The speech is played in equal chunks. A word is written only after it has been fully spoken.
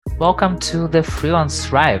Welcome to the Freelance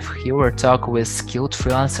Thrive. Here we'll talk with skilled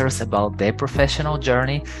freelancers about their professional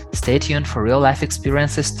journey. Stay tuned for real life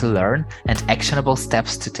experiences to learn and actionable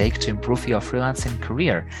steps to take to improve your freelancing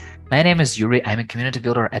career. My name is Yuri. I'm a community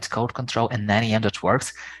builder at Code Control and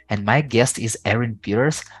 9am.works, and my guest is Eryn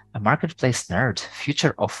Peters, a marketplace nerd,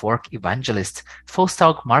 future of work evangelist, full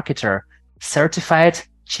stack marketer, certified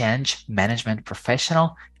change management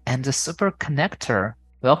professional, and a super connector.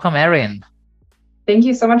 Welcome, Eryn. Thank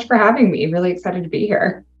you so much for having me. Really excited to be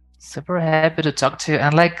here. Super happy to talk to you.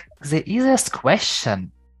 And the easiest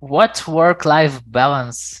question, what work-life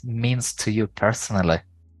balance means to you personally?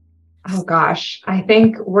 Oh gosh, I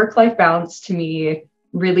think work-life balance to me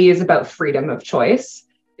really is about freedom of choice,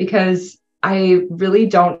 because I really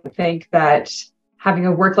don't think that having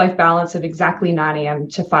a work-life balance of exactly 9 a.m.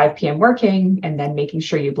 to 5 p.m. working and then making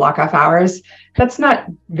sure you block off hours, that's not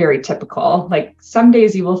very typical. Like some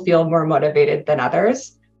days you will feel more motivated than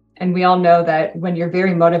others. And we all know that when you're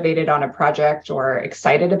very motivated on a project or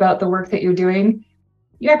excited about the work that you're doing,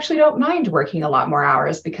 you actually don't mind working a lot more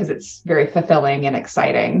hours because it's very fulfilling and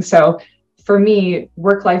exciting. So for me,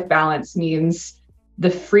 work-life balance means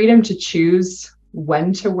the freedom to choose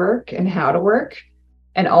when to work and how to work,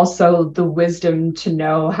 and also the wisdom to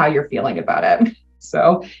know how you're feeling about it.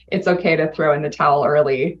 So it's okay to throw in the towel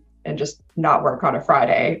early and just not work on a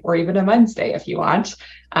Friday or even a Wednesday if you want.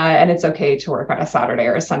 And it's okay to work on a Saturday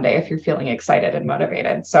or a Sunday if you're feeling excited and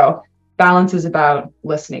motivated. So balance is about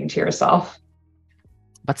listening to yourself.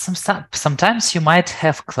 But sometimes you might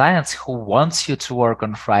have clients who wants you to work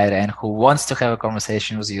on Friday and who wants to have a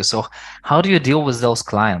conversation with you. So how do you deal with those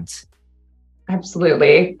clients?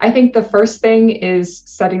 Absolutely. I think the first thing is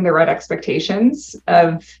setting the right expectations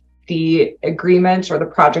of the agreement or the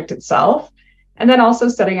project itself, and then also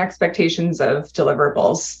setting expectations of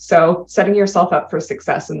deliverables. So setting yourself up for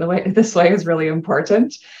success in this way is really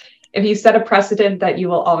important. If you set a precedent that you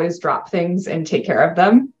will always drop things and take care of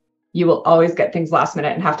them, you will always get things last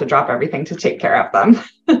minute and have to drop everything to take care of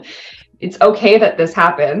them. It's okay that this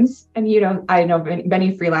happens. And, I know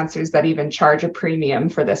many freelancers that even charge a premium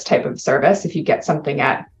for this type of service. If you get something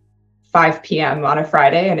at 5 p.m. on a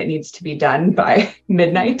Friday and it needs to be done by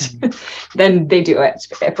midnight, then they do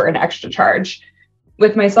it for an extra charge.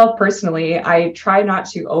 With myself personally, I try not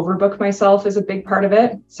to overbook myself is a big part of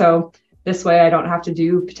it. So this way I don't have to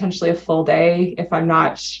do potentially a full day if I'm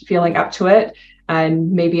not feeling up to it.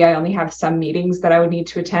 And maybe I only have some meetings that I would need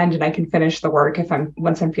to attend, and I can finish the work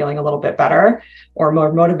once I'm feeling a little bit better or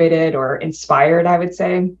more motivated or inspired, I would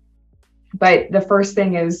say. But the first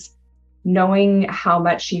thing is knowing how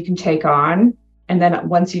much you can take on. And then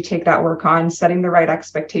once you take that work on, setting the right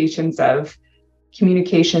expectations of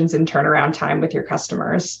communications and turnaround time with your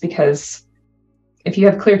customers, because if you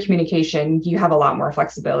have clear communication, you have a lot more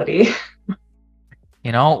flexibility.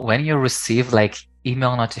 When you receive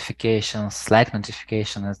email notifications, Slack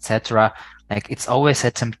notifications, etc., it's always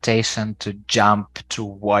a temptation to jump, to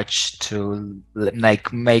watch, to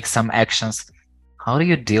make some actions. How do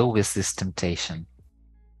you deal with this temptation?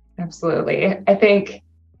 Absolutely. I think,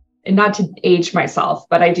 and not to age myself,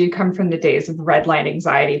 but I do come from the days of red light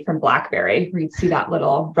anxiety from BlackBerry, where you'd see that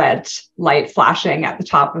little red light flashing at the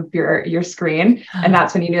top of your screen. And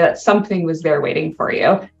that's when you knew that something was there waiting for you.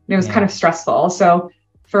 And it was kind of stressful. So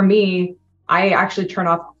for me, I actually turn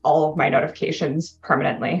off all of my notifications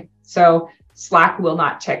permanently. So Slack will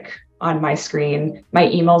not tick on my screen. My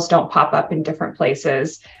emails don't pop up in different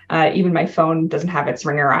places. Even my phone doesn't have its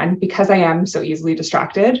ringer on, because I am so easily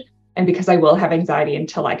distracted and because I will have anxiety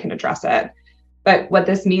until I can address it. But what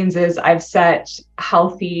this means is I've set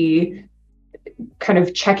healthy kind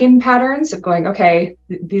of check-in patterns of going, okay,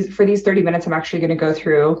 for these 30 minutes, I'm actually going to go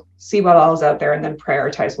through, see what all is out there, and then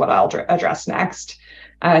prioritize what I'll address next.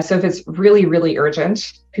 So if it's really, really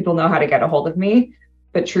urgent, people know how to get a hold of me.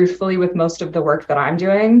 But truthfully, with most of the work that I'm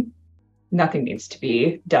doing, nothing needs to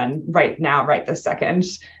be done right now, right this second.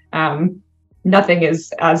 Nothing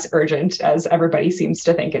is as urgent as everybody seems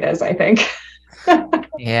to think it is, I think.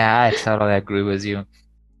 Yeah, I totally agree with you.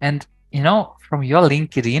 And, from your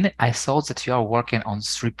LinkedIn, I saw that you are working on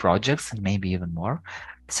 3 projects and maybe even more.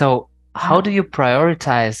 So how do you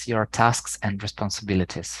prioritize your tasks and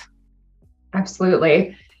responsibilities?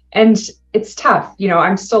 Absolutely. And it's tough.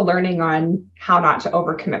 I'm still learning on how not to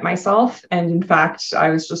overcommit myself. And in fact, I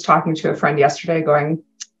was just talking to a friend yesterday going,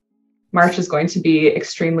 March is going to be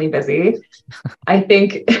extremely busy. I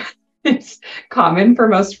think it's common for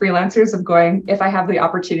most freelancers of going, if I have the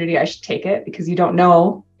opportunity, I should take it, because you don't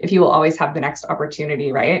know if you will always have the next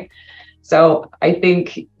opportunity, right? So I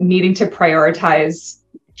think needing to prioritize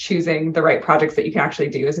choosing the right projects that you can actually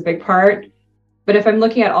do is a big part. But if I'm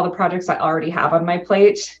looking at all the projects I already have on my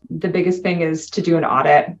plate, the biggest thing is to do an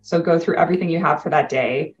audit. So go through everything you have for that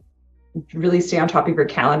day, really stay on top of your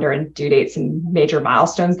calendar and due dates and major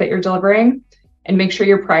milestones that you're delivering, and make sure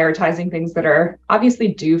you're prioritizing things that are obviously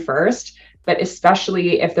due first, but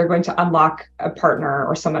especially if they're going to unlock a partner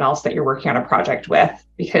or someone else that you're working on a project with,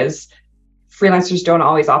 because freelancers don't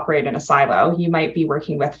always operate in a silo. You might be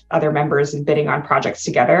working with other members and bidding on projects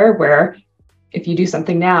together, where if you do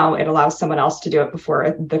something now, it allows someone else to do it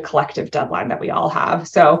before the collective deadline that we all have.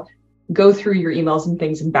 So go through your emails and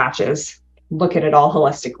things in batches, look at it all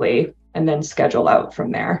holistically, and then schedule out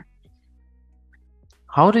from there.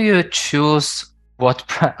 How do you choose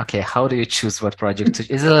how do you choose what project to?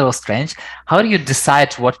 It's a little strange. How do you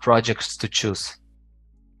decide what projects to choose?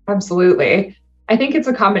 Absolutely. I think it's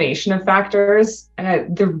a combination of factors.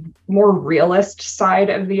 The more realist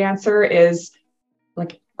side of the answer is,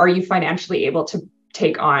 like, are you financially able to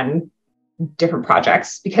take on different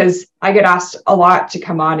projects? Because I get asked a lot to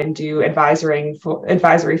come on and do advisory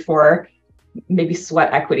for maybe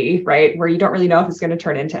sweat equity, right? Where you don't really know if it's going to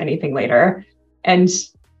turn into anything later. And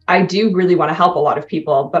I do really want to help a lot of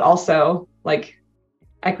people, but also, like,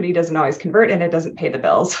 equity doesn't always convert and it doesn't pay the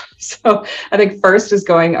bills. So I think first is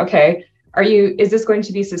going, okay, is this going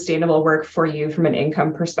to be sustainable work for you from an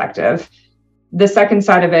income perspective? The second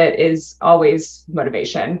side of it is always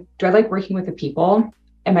motivation. Do I like working with the people?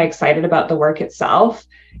 Am I excited about the work itself?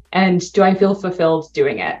 And do I feel fulfilled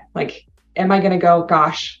doing it? Like, am I going to go,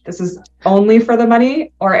 gosh, this is only for the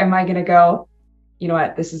money? Or am I going to go, you know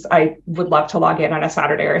what, I would love to log in on a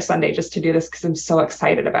Saturday or a Sunday just to do this because I'm so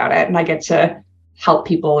excited about it. And I get to help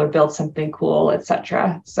people or build something cool,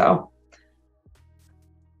 etc. So,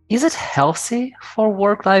 is it healthy for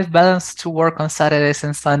work-life balance to work on Saturdays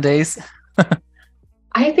and Sundays?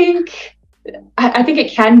 I think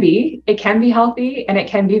it can be. It can be healthy and it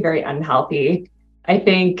can be very unhealthy. I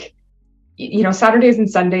think, Saturdays and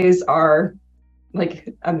Sundays are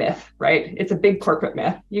like a myth, right? It's a big corporate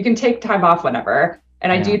myth. You can take time off whenever.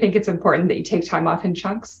 And I do think it's important that you take time off in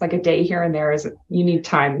chunks, like a day here and there you need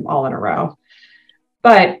time all in a row.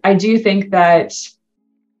 But I do think that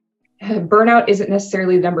burnout isn't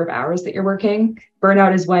necessarily the number of hours that you're working.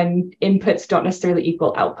 Burnout is when inputs don't necessarily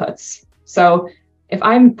equal outputs. So if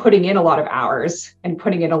I'm putting in a lot of hours and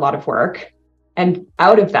putting in a lot of work, and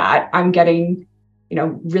out of that, I'm getting,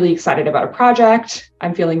 really excited about a project,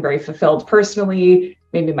 I'm feeling very fulfilled personally,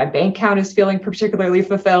 maybe my bank account is feeling particularly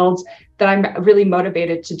fulfilled, then I'm really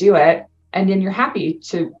motivated to do it. And then you're happy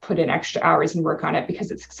to put in extra hours and work on it because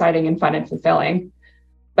it's exciting and fun and fulfilling.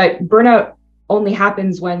 But burnout only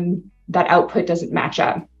happens when that output doesn't match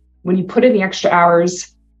up. When you put in the extra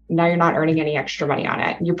hours, now you're not earning any extra money on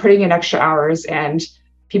it. You're putting in extra hours and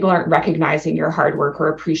people aren't recognizing your hard work or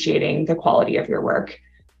appreciating the quality of your work.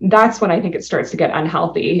 That's when I think it starts to get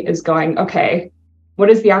unhealthy, is going, okay, what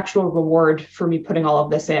is the actual reward for me putting all of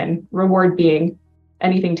this in? Reward being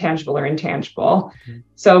anything tangible or intangible. Mm-hmm.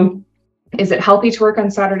 So is it healthy to work on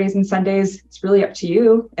Saturdays and Sundays? It's really up to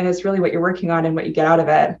you. And it's really what you're working on and what you get out of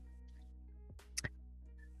it.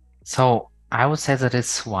 So I would say that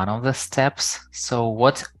it's one of the steps. So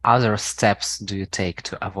what other steps do you take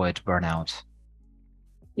to avoid burnout?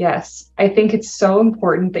 Yes, I think it's so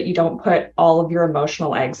important that you don't put all of your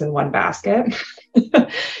emotional eggs in one basket,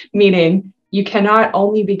 meaning you cannot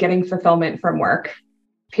only be getting fulfillment from work,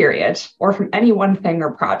 period, or from any one thing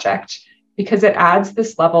or project, because it adds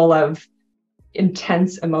this level of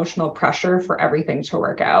intense emotional pressure for everything to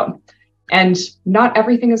work out. And not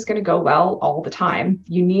everything is going to go well all the time.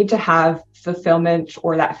 You need to have fulfillment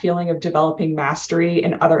or that feeling of developing mastery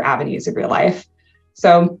in other avenues of your life.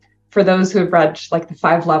 So for those who have read like the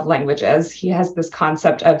 5 love languages, he has this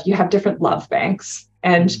concept of you have different love banks,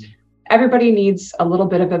 and everybody needs a little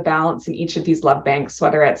bit of a balance in each of these love banks,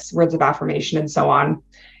 whether it's words of affirmation and so on.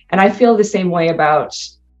 And I feel the same way about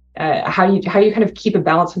how you kind of keep a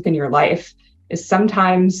balance within your life. Is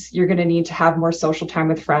sometimes you're going to need to have more social time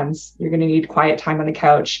with friends. You're going to need quiet time on the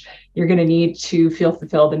couch. You're going to need to feel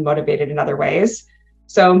fulfilled and motivated in other ways.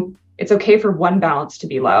 So it's okay for one balance to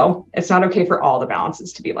be low. It's not okay for all the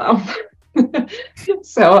balances to be low.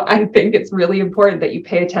 So I think it's really important that you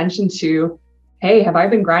pay attention to, hey, have I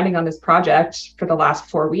been grinding on this project for the last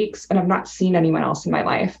 4 weeks and I've not seen anyone else in my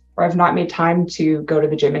life, or I've not made time to go to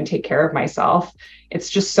the gym and take care of myself. It's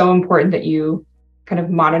just so important that you kind of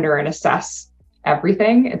monitor and assess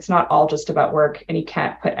everything. It's not all just about work, and you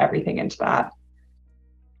can't put everything into that.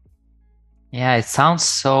 Yeah, it sounds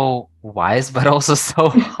so wise, but also so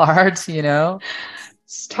hard,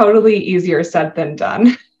 It's totally easier said than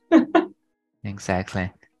done.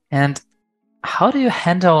 Exactly. And how do you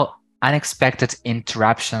handle unexpected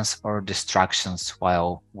interruptions or distractions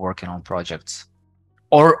while working on projects?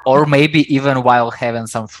 Or maybe even while having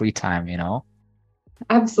some free time, you know?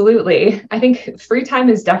 Absolutely. I think free time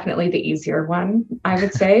is definitely the easier one, I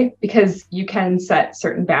would say, because you can set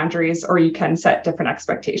certain boundaries or you can set different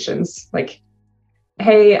expectations. Like,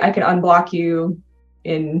 hey, I can unblock you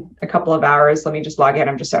in a couple of hours. Let me just log in.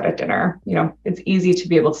 I'm just out at dinner. It's easy to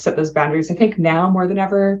be able to set those boundaries. I think now more than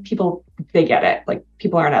ever, they get it. Like,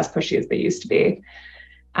 people aren't as pushy as they used to be.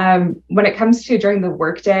 When it comes to during the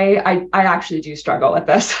workday, I actually do struggle with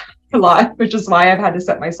this a lot, which is why I've had to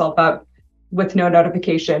set myself up with no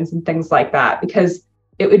notifications and things like that, because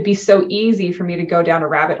it would be so easy for me to go down a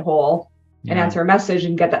rabbit hole and answer a message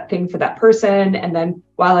and get that thing for that person. And then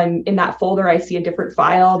while I'm in that folder, I see a different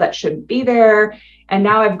file that shouldn't be there. And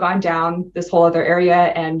now I've gone down this whole other area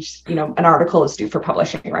and, an article is due for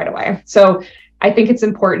publishing right away. So I think it's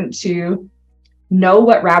important to know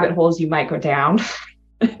what rabbit holes you might go down.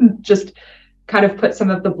 Just kind of put some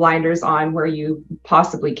of the blinders on where you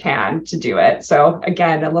possibly can to do it. So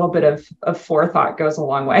again, a little bit of forethought goes a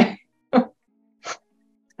long way.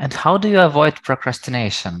 And how do you avoid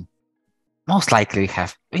procrastination? Most likely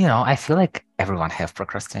have, I feel like everyone have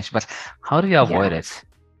procrastination, but how do you avoid it?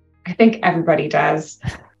 I think everybody does.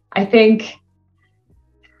 I think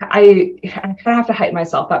I kind of have to hype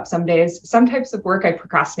myself up some days. Some types of work I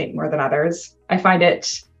procrastinate more than others. I find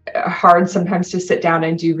it hard sometimes to sit down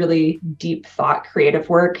and do really deep thought creative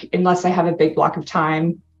work unless I have a big block of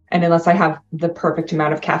time and unless I have the perfect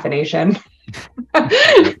amount of caffeination.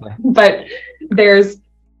 But there's,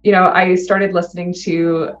 I started listening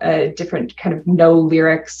to a different kind of no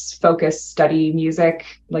lyrics focused study music,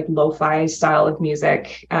 like lo-fi style of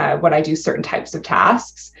music, when I do certain types of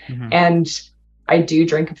tasks. And I do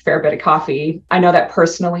drink a fair bit of coffee. I know that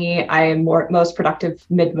personally, I am most productive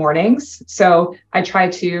mid-mornings. So I try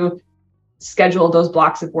to schedule those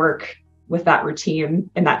blocks of work with that routine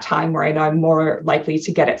in that time where I know I'm more likely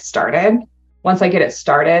to get it started. Once I get it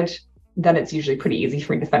started, then it's usually pretty easy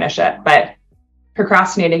for me to finish it. But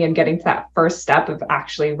procrastinating and getting to that first step of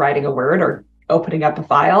actually writing a word or opening up a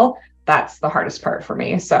file, that's the hardest part for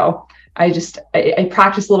me. So I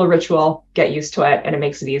practice a little ritual, get used to it, and it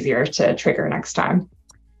makes it easier to trigger next time.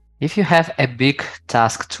 If you have a big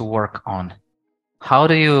task to work on, how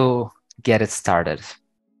do you get it started?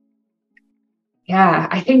 Yeah,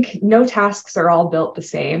 I think no tasks are all built the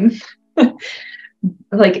same.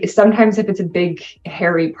 Like sometimes if it's a big,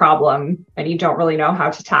 hairy problem and you don't really know how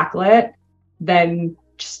to tackle it, then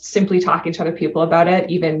just simply talking to other people about it,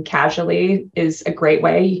 even casually, is a great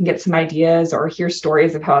way. You can get some ideas or hear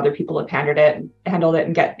stories of how other people have handled it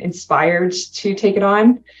and get inspired to take it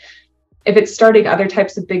on. If it's starting other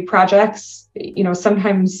types of big projects,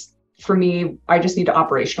 sometimes for me, I just need to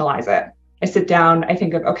operationalize it. I sit down, I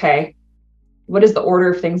think of, okay, what is the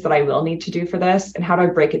order of things that I will need to do for this? And how do I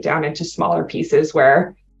break it down into smaller pieces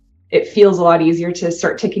where it feels a lot easier to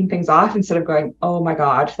start ticking things off instead of going, oh my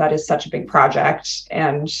God, that is such a big project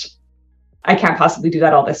and I can't possibly do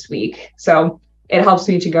that all this week. So it helps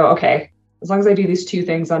me to go, okay, as long as I do these 2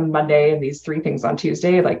 things on Monday and these 3 things on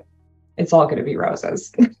Tuesday, like it's all going to be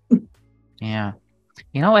roses. Yeah.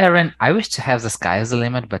 Eryn, I wish to have the sky as the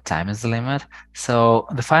limit, but time is the limit. So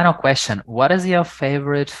the final question, what is your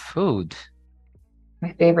favorite food?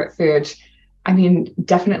 My favorite food. I mean,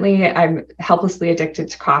 definitely I'm helplessly addicted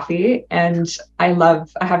to coffee and I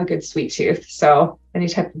have a good sweet tooth. So any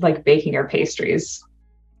type of like baking or pastries.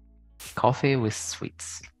 Coffee with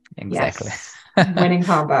sweets. Exactly. Yes. Winning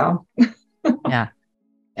combo. Yeah.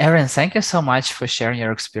 Eryn, thank you so much for sharing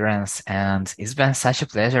your experience. And it's been such a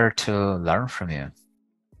pleasure to learn from you.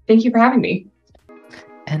 Thank you for having me.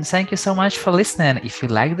 And thank you so much for listening. If you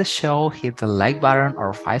like the show, hit the like button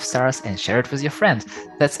or 5 stars and share it with your friends.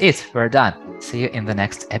 That's it. We're done. See you in the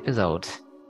next episode.